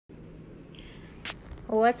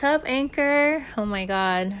What's up, Anchor? Oh my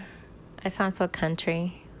God, I sound so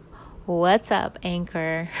country. What's up,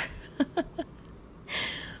 Anchor?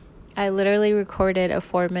 I literally recorded a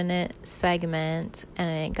 4-minute segment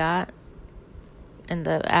and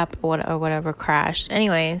the app or whatever crashed.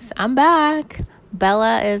 Anyways, I'm back.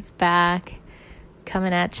 Bella is back,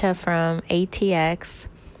 coming at you from ATX.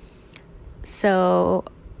 So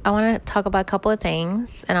I want to talk about a couple of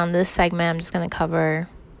things, and on this segment, I'm just going to cover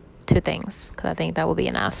 2 things because I think that will be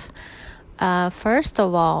enough. First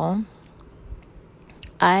of all,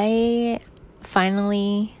 I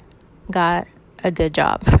finally got a good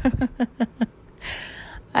job.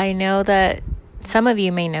 I know that some of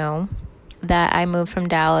you may know that I moved from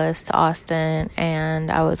Dallas to Austin, and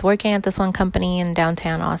I was working at this one company in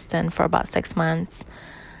downtown Austin for about 6 months,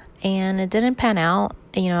 and it didn't pan out.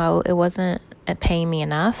 It wasn't paying me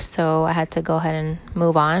enough, so I had to go ahead and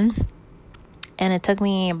move on. And it took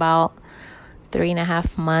me about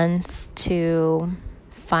 3.5 months to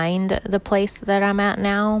find the place that I'm at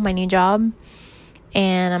now, my new job.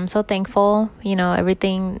 And I'm so thankful.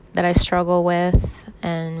 Everything that I struggle with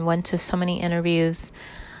and went to so many interviews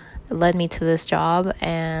led me to this job.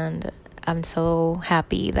 And I'm so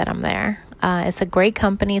happy that I'm there. It's a great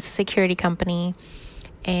company. It's a security company.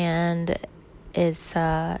 And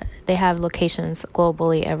they have locations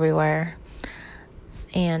globally everywhere.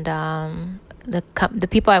 And the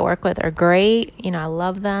people I work with are great. I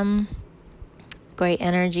love them. Great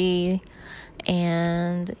energy.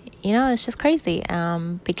 And, it's just crazy.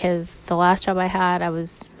 Because the last job I had, I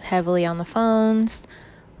was heavily on the phones.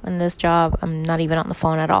 In this job, I'm not even on the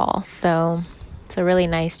phone at all. So it's a really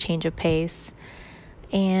nice change of pace.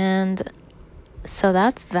 And so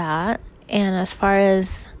that's that. And as far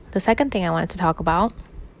as the second thing I wanted to talk about,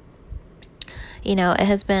 it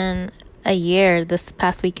has been a year. This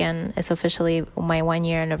past weekend is officially my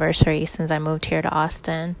 1-year anniversary since I moved here to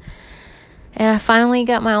Austin. And I finally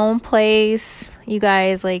got my own place. You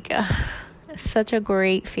guys, such a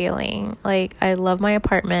great feeling. I love my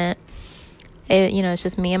apartment. It's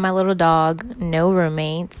just me and my little dog, no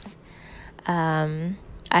roommates. I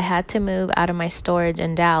had to move out of my storage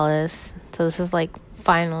in Dallas. So this is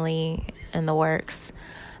finally in the works.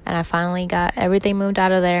 And I finally got everything moved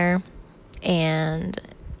out of there. And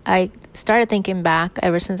I started thinking back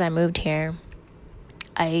ever since I moved here.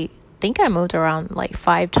 I think I moved around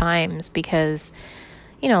 5 times because,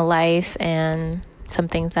 life and some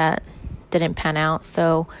things that didn't pan out.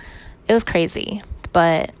 So it was crazy.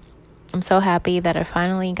 But I'm so happy that I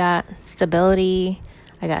finally got stability.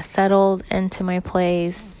 I got settled into my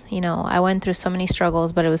place. I went through so many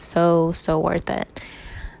struggles, but it was so, so worth it.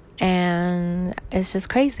 And it's just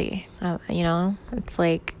crazy. It's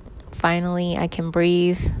finally I can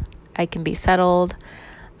breathe. I can be settled.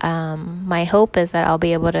 My hope is that I'll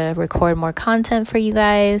be able to record more content for you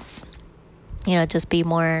guys, just be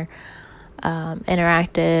more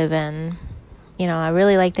interactive. And, I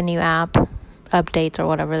really like the new app updates or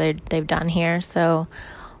whatever they've done here. So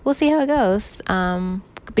we'll see how it goes.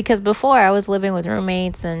 Because before I was living with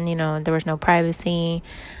roommates and, there was no privacy.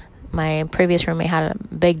 My previous roommate had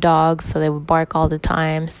a big dog, so they would bark all the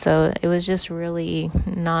time. So it was just really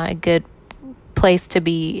not a good place to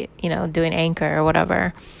be, doing Anchor or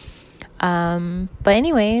whatever. But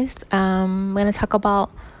anyways, I'm going to talk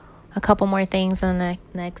about a couple more things in the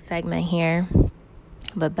next segment here.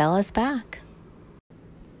 But Bella's back.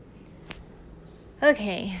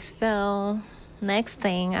 Okay, so next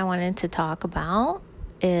thing I wanted to talk about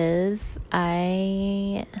is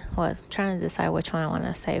I was trying to decide which one I want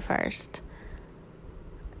to say first.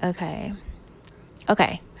 Okay,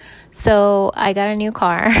 so I got a new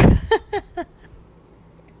car.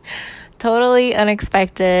 Totally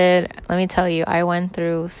unexpected. Let me tell you, I went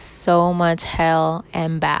through so much hell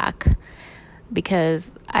and back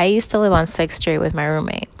because I used to live on 6th Street with my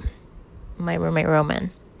roommate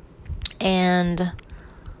Roman. And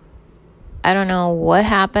I don't know what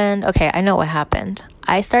happened. Okay, I know what happened.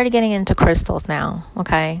 I started getting into crystals now,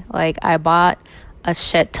 okay? I bought a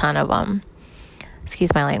shit ton of them.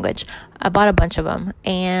 Excuse my language. I bought a bunch of them.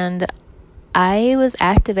 And I was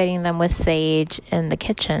activating them with sage in the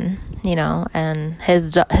kitchen, and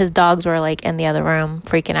his dogs were in the other room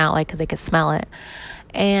freaking out because they could smell it.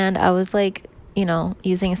 And I was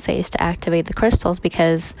using sage to activate the crystals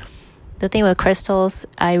because the thing with crystals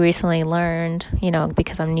I recently learned,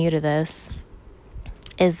 because I'm new to this,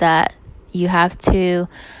 is that you have to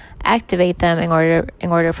activate them in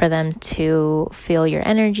order for them to feel your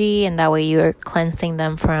energy, and that way you're cleansing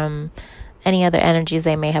them from any other energies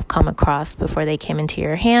they may have come across before they came into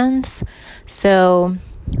your hands. So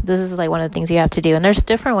this is one of the things you have to do. And there's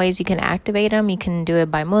different ways you can activate them. You can do it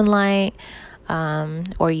by moonlight.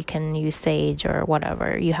 or you can use Sage or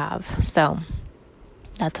whatever you have. So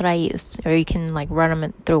that's what I used. Or you can like run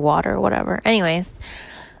them through water or whatever. Anyways,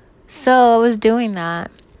 so I was doing that.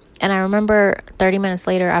 And I remember 30 minutes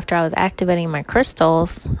later, after I was activating my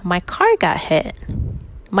crystals, my car got hit.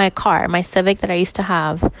 My Civic that I used to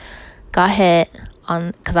have got hit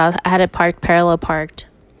because I had it parallel parked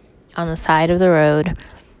on the side of the road.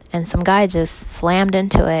 And some guy just slammed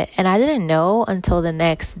into it. And I didn't know until the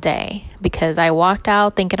next day because I walked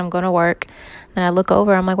out thinking I'm going to work. Then I look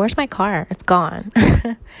over. I'm like, where's my car? It's gone.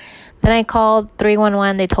 Then I called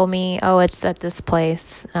 311. They told me, oh, it's at this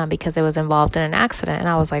place because it was involved in an accident. And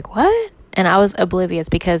I was like, what? And I was oblivious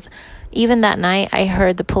because even that night I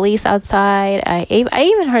heard the police outside. I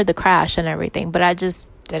even heard the crash and everything. But I just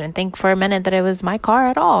didn't think for a minute that it was my car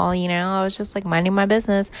at all. You know, I was just like minding my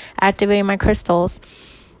business, activating my crystals.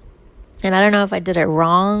 And I don't know if I did it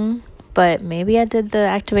wrong, but maybe I did the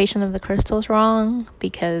activation of the crystals wrong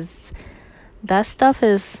because that stuff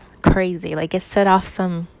is crazy. Like it set off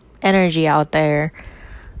some energy out there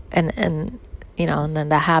and you know, and then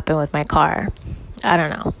that happened with my car. I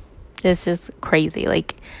don't know. It's just crazy.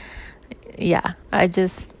 Like, yeah,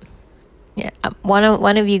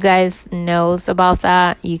 one of you guys knows about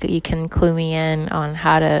that. You can clue me in on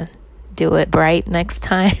how to do it right next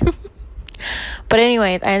time. But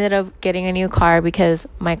anyways, I ended up getting a new car because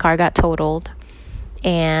my car got totaled.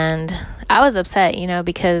 And I was upset, you know,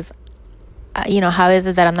 because, you know, how is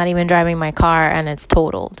it that I'm not even driving my car and it's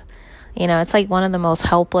totaled? You know, it's like one of the most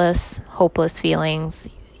hopeless feelings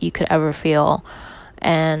you could ever feel.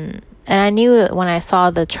 And I knew that when I saw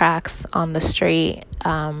the tracks on the street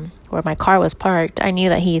where my car was parked, I knew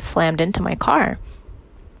that he slammed into my car.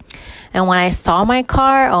 And when I saw my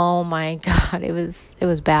car, oh my God, it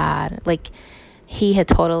was bad. Like he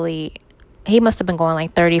must have been going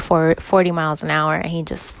like 40 miles an hour, and he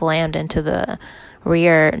just slammed into the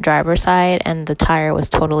rear driver's side, and the tire was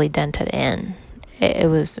totally dented in. It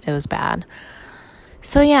was bad.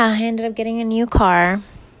 So yeah, I ended up getting a new car.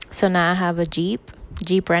 So now I have a Jeep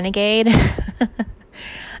Renegade.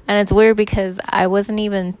 And it's weird because I wasn't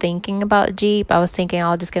even thinking about Jeep. I was thinking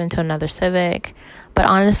I'll just get into another Civic. But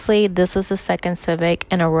honestly, this was the second Civic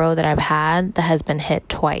in a row that I've had that has been hit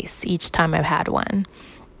twice each time I've had one.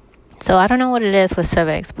 So I don't know what it is with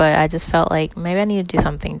Civics, but I just felt like maybe I need to do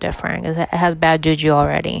something different because it has bad juju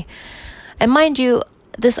already. And mind you,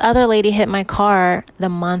 this other lady hit my car the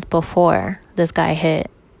month before this guy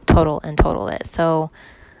totaled it. So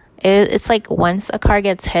it's like once a car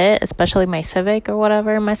gets hit, especially my Civic or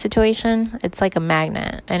whatever, my situation, it's like a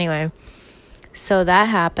magnet. Anyway, so that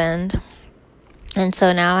happened. And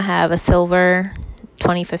so now I have a silver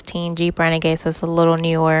 2015 Jeep Renegade, so it's a little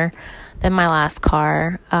newer than my last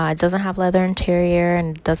car. It doesn't have leather interior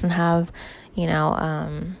and it doesn't have, you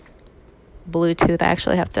know, Bluetooth. I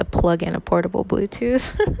actually have to plug in a portable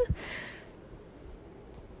Bluetooth.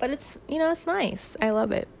 But it's, you know, it's nice. I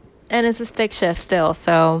love it. And it's a stick shift still,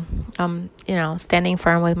 so I'm, you know, standing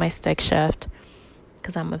firm with my stick shift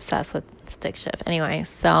because I'm obsessed with stick shift. Anyway,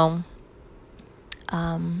 so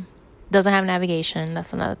doesn't have navigation.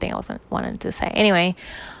 That's another thing I wanted to say. Anyway,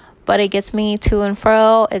 but it gets me to and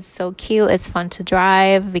fro. It's so cute. It's fun to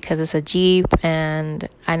drive because it's a Jeep, and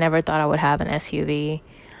I never thought I would have an SUV.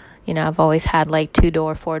 You know, I've always had like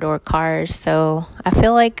 2-door, 4-door cars, so I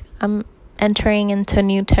feel like I'm entering into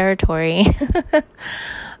new territory.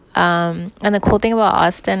 And the cool thing about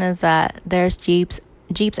Austin is that there's Jeeps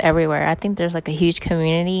everywhere. I think there's like a huge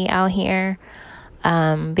community out here.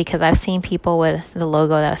 Because I've seen people with the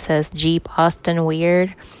logo that says Jeep Austin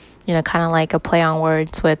Weird, you know, kind of like a play on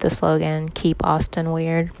words with the slogan, Keep Austin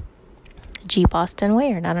Weird. Jeep Austin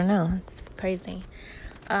Weird. I don't know. It's crazy.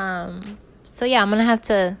 So yeah, I'm going to have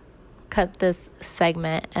to cut this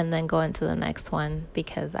segment and then go into the next one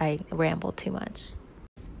because I rambled too much.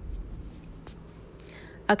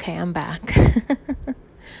 Okay, I'm back.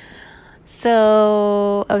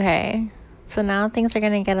 So now things are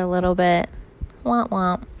going to get a little bit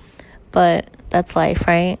womp, but that's life,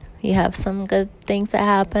 right? You have some good things that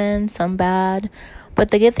happen, some bad. But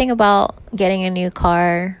the good thing about getting a new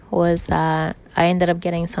car was that I ended up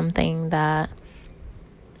getting something that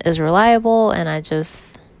is reliable, and I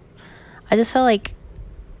just felt like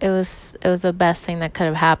it was the best thing that could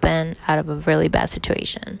have happened out of a really bad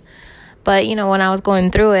situation. But you know, when I was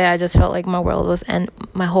going through it, I just felt like my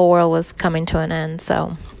whole world was coming to an end.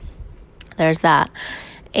 So there's that.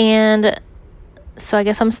 And so I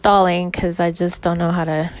guess I'm stalling because I just don't know how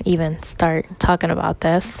to even start talking about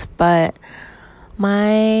this. But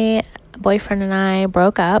my boyfriend and I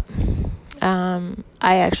broke up. I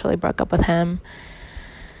actually broke up with him.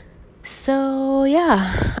 So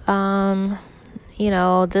yeah,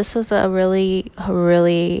 this was a really,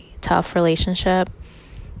 really tough relationship.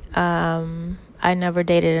 I never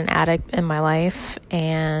dated an addict in my life,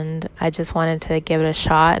 and I just wanted to give it a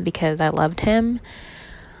shot because I loved him.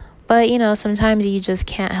 But, sometimes you just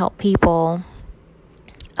can't help people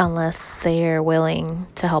unless they're willing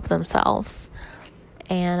to help themselves.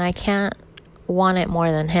 And I can't want it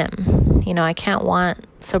more than him. I can't want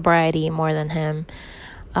sobriety more than him,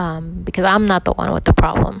 because I'm not the one with the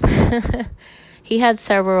problem. He had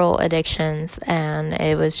several addictions, and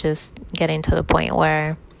it was just getting to the point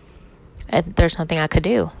where there's nothing I could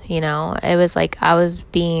do. It was like I was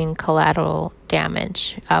being collateral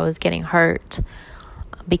damage. I was getting hurt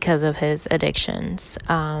because of his addictions,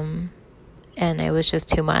 and it was just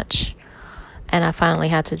too much. And I finally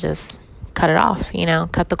had to just cut it off,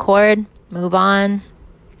 cut the cord, move on.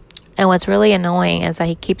 And what's really annoying is that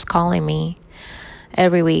he keeps calling me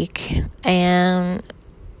every week. And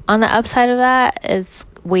on the upside of that, it's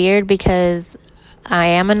weird because I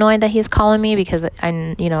am annoyed that he's calling me because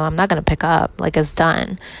I'm not going to pick up. Like, it's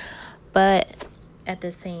done. But at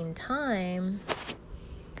the same time,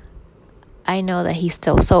 I know that he's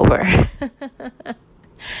still sober.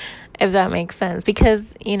 If that makes sense.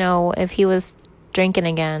 Because, if he was drinking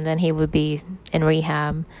again, then he would be in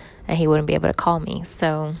rehab and he wouldn't be able to call me.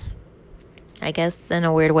 So I guess in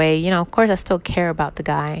a weird way, of course I still care about the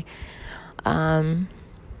guy.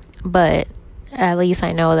 But at least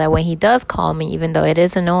I know that when he does call me, even though it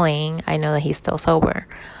is annoying, I know that he's still sober.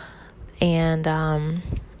 And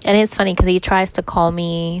it's funny because he tries to call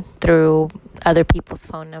me through other people's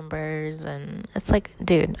phone numbers, and it's like,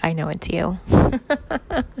 dude, I know it's you.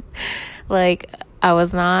 Like, I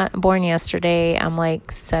was not born yesterday. I'm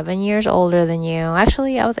like 7 years older than you.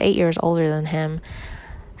 Actually, I was 8 years older than him.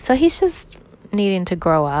 So he's just needing to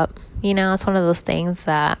grow up. It's one of those things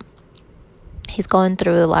that he's going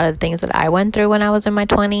through a lot of things that I went through when I was in my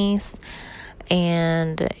 20s.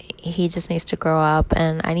 And he just needs to grow up,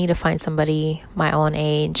 and I need to find somebody my own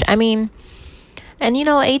age.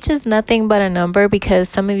 Age is nothing but a number, because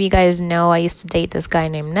some of you guys know I used to date this guy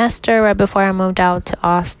named Nestor right before I moved out to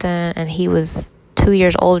Austin, and he was 2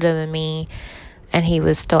 years older than me, and he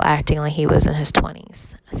was still acting like he was in his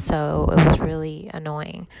 20s. So it was really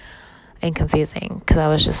annoying and confusing, because I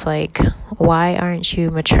was just like, why aren't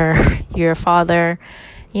you mature? You're a father,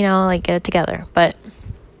 get it together. But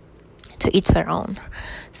to each their own.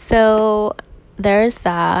 So there's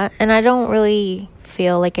that. And I don't really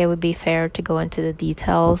feel like it would be fair to go into the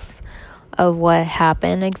details of what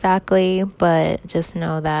happened exactly, but just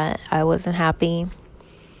know that I wasn't happy.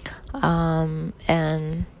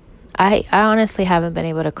 And I honestly haven't been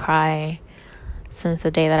able to cry since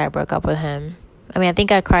the day that I broke up with him. I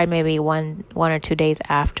think I cried maybe one or 2 days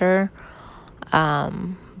after.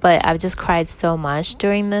 But I've just cried so much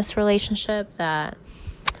during this relationship that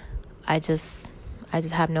I just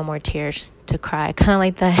have no more tears to cry. Kind of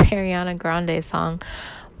like the Ariana Grande song.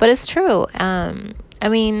 But it's true.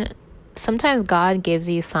 Sometimes God gives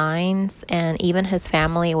you signs, and even his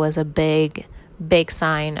family was a big, big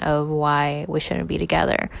sign of why we shouldn't be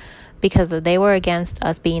together, because they were against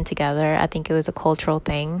us being together. I think it was a cultural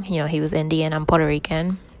thing. He was Indian, I'm Puerto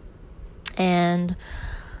Rican. And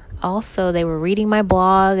also they were reading my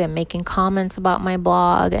blog and making comments about my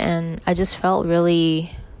blog, and I just felt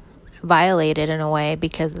really violated in a way,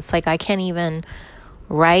 because it's like I can't even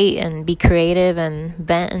write and be creative and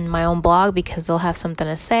vent in my own blog because they'll have something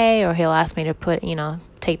to say, or he'll ask me to put,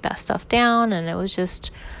 take that stuff down. And it was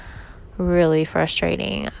just really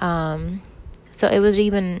frustrating. So it was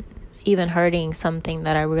even hurting something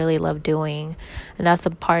that I really love doing. And that's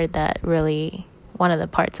one of the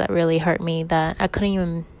parts that really hurt me, that I couldn't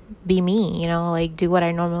even be me, do what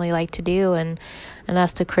I normally like to do. And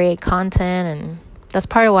that's to create content. And that's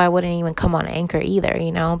part of why I wouldn't even come on Anchor either,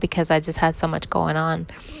 because I just had so much going on.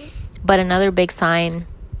 But another big sign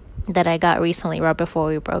that I got recently, right before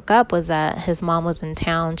we broke up, was that his mom was in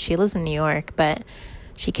town. She lives in New York, but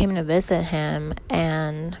she came to visit him.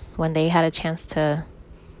 And when they had a chance to,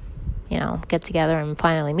 get together and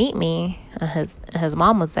finally meet me, his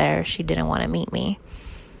mom was there. She didn't want to meet me.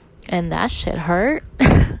 And that shit hurt.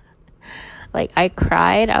 Like, I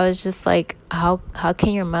cried. I was just like, how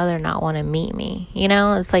can your mother not want to meet me?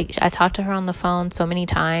 It's like, I talked to her on the phone so many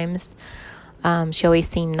times. She always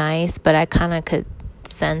seemed nice, but I kind of could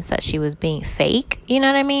sense that she was being fake. You know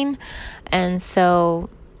what I mean? And so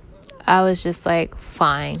I was just like,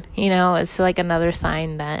 fine. It's like another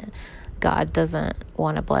sign that God doesn't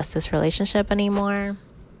want to bless this relationship anymore.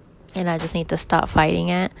 And I just need to stop fighting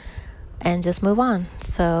it and just move on.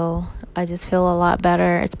 So I just feel a lot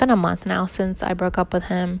better. It's been a month now since I broke up with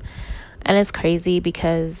him. And it's crazy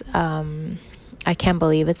because I can't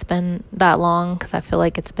believe it's been that long because I feel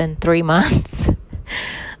like it's been 3 months.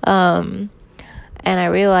 And I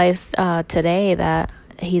realized today that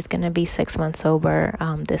he's going to be 6 months sober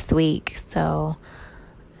this week. So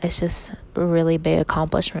it's just a really big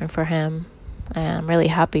accomplishment for him. And I'm really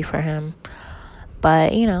happy for him.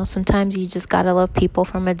 But, sometimes you just got to love people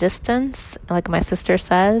from a distance, like my sister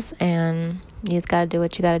says, and you just got to do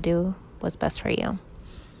what you got to do, what's best for you.